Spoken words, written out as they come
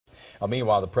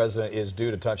Meanwhile, the president is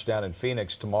due to touch down in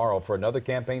Phoenix tomorrow for another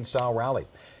campaign-style rally.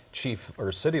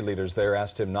 City leaders there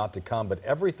asked him not to come, but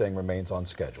everything remains on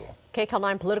schedule. KCAL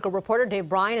 9 political reporter Dave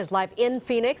Bryan is live in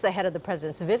Phoenix ahead of the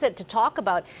president's visit to talk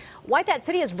about why that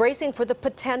city is bracing for the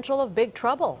potential of big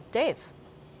trouble. Dave.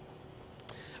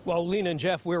 Well, Lena and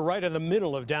Jeff, we're right in the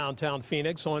middle of downtown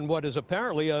Phoenix on what is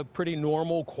apparently a pretty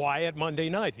normal, quiet Monday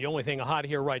night. The only thing hot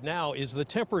here right now is the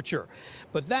temperature.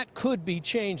 But that could be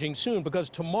changing soon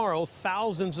because tomorrow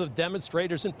thousands of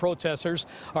demonstrators and protesters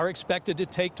are expected to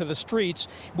take to the streets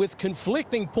with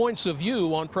conflicting points of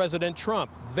view on President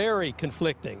Trump. Very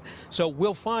conflicting. So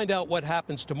we'll find out what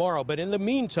happens tomorrow. But in the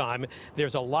meantime,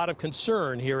 there's a lot of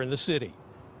concern here in the city.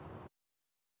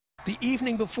 The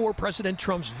evening before President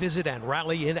Trump's visit and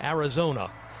rally in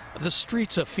Arizona, the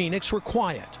streets of Phoenix were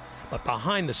quiet. But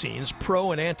behind the scenes,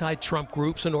 pro and anti-Trump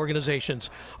groups and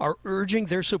organizations are urging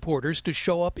their supporters to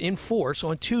show up in force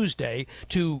on Tuesday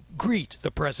to greet the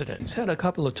president. He's had a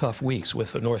couple of tough weeks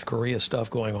with the North Korea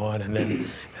stuff going on and then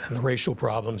the racial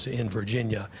problems in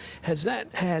Virginia. Has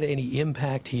that had any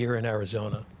impact here in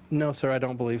Arizona? No, sir, I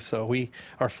don't believe so. We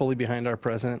are fully behind our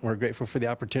president. We're grateful for the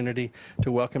opportunity to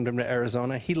welcome him to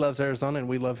Arizona. He loves Arizona, and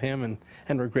we love him,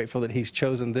 and we're grateful that he's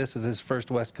chosen this as his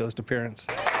first West Coast appearance.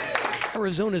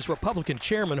 Arizona's Republican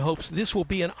chairman hopes this will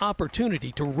be an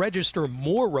opportunity to register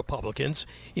more Republicans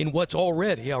in what's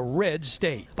already a red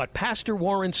state. But Pastor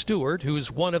Warren Stewart,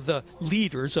 who's one of the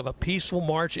leaders of a peaceful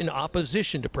march in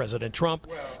opposition to President Trump,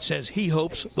 says he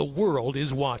hopes the world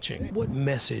is watching. What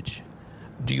message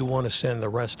do you want to send the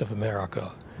rest of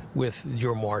America with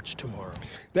your march tomorrow?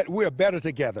 That we're better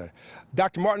together.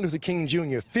 Dr. Martin Luther King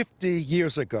Jr. 50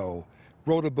 years ago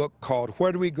wrote a book called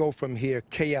Where Do We Go From Here,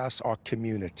 Chaos or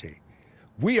Community?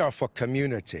 We are for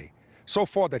community. So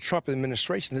far, the Trump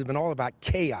administration has been all about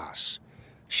chaos.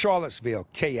 Charlottesville,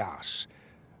 chaos.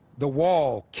 The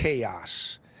wall,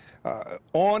 chaos.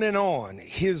 On and on.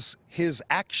 His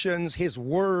actions, his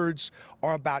words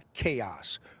are about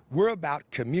chaos. We're about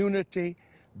community,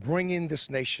 bringing this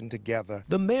nation together.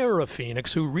 The mayor of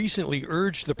Phoenix, who recently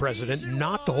urged the president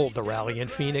not to hold the rally in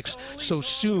Phoenix so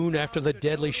soon after the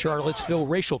deadly Charlottesville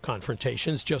racial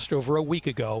confrontations just over a week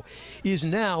ago, is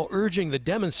now urging the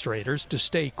demonstrators to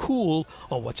stay cool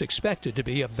on what's expected to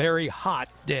be a very hot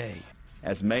day.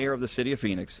 As mayor of the city of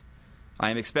Phoenix,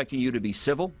 I am expecting you to be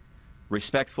civil,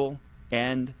 respectful,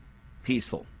 and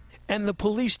peaceful. And the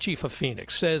police chief of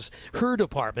Phoenix says her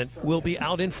department will be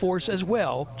out in force as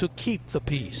well to keep the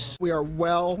peace. We are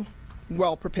well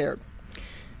prepared.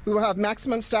 We will have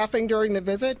maximum staffing during the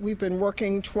visit. We've been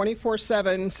working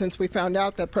 24/7 since we found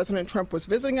out that President Trump was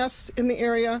visiting us in the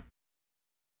area.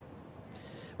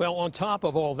 Well, on top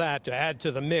of all that, to add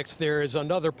to the mix, there is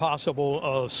another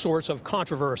possible source of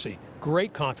controversy,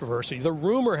 great controversy. The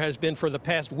rumor has been for the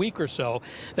past week or so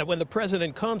that when the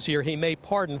president comes here, he may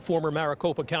pardon former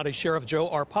Maricopa County Sheriff Joe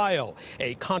Arpaio,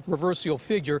 a controversial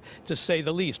figure to say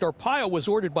the least. Arpaio was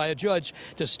ordered by a judge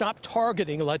to stop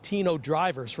targeting Latino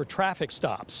drivers for traffic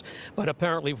stops, but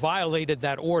apparently violated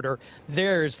that order.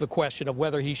 There's the question of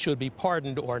whether he should be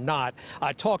pardoned or not.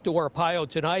 I talked to Arpaio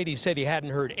tonight. He said he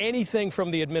hadn't heard anything from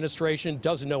the administration,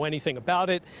 doesn't know anything about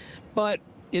it, but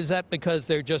is that because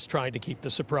they're just trying to keep the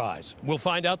surprise? We'll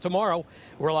find out tomorrow.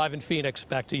 We're live in Phoenix.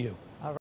 Back to you.